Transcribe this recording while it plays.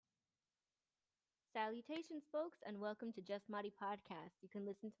Salutations, folks, and welcome to Just Mari Podcast. You can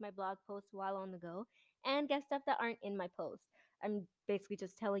listen to my blog posts while on the go and get stuff that aren't in my post. I'm basically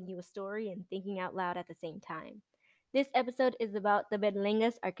just telling you a story and thinking out loud at the same time. This episode is about the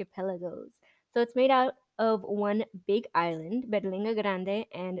Berlengas Archipelagos. So it's made out of one big island, Berlenga Grande,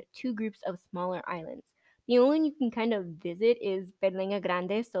 and two groups of smaller islands. The only one you can kind of visit is Berlenga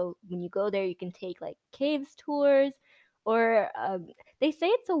Grande. So when you go there, you can take like caves tours or they say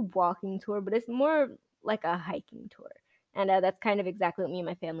it's a walking tour, but it's more like a hiking tour. And that's kind of exactly what me and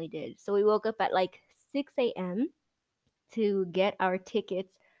my family did. So we woke up at like 6 a.m. to get our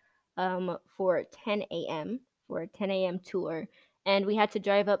tickets for 10 a.m. for a 10 a.m. tour. And we had to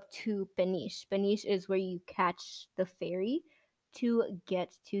drive up to Peniche. Peniche is where you catch the ferry to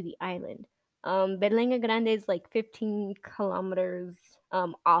get to the island. Berlenga Grande is like 15 kilometers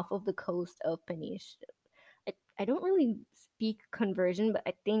off of the coast of Peniche. I don't really speak conversion, but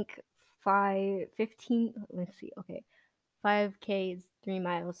I think 15, let's see, okay. 5K is 3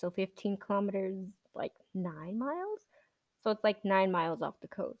 miles, so 15 kilometers, like 9 miles. So it's like 9 miles off the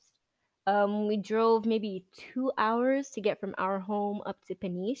coast. We drove maybe 2 hours to get from our home up to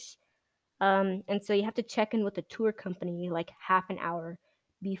Peniche. And so you have to check in with the tour company like half an hour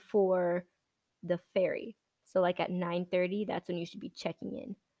before the ferry. So like at 9:30, that's when you should be checking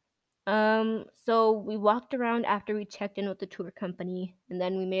in. So we walked around after we checked in with the tour company, and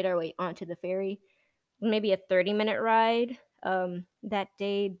then we made our way onto the ferry. Maybe a 30-minute ride. That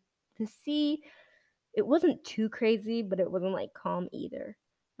day, the sea, it wasn't too crazy, but it wasn't like calm either.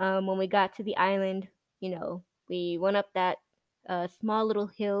 When we got to the island, we went up that small little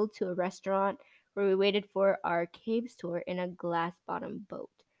hill to a restaurant where we waited for our caves tour in a glass bottom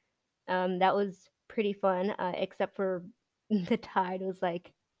boat. That was pretty fun, except for the tide was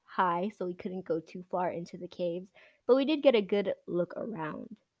like high, so we couldn't go too far into the caves. But we did get a good look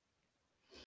around.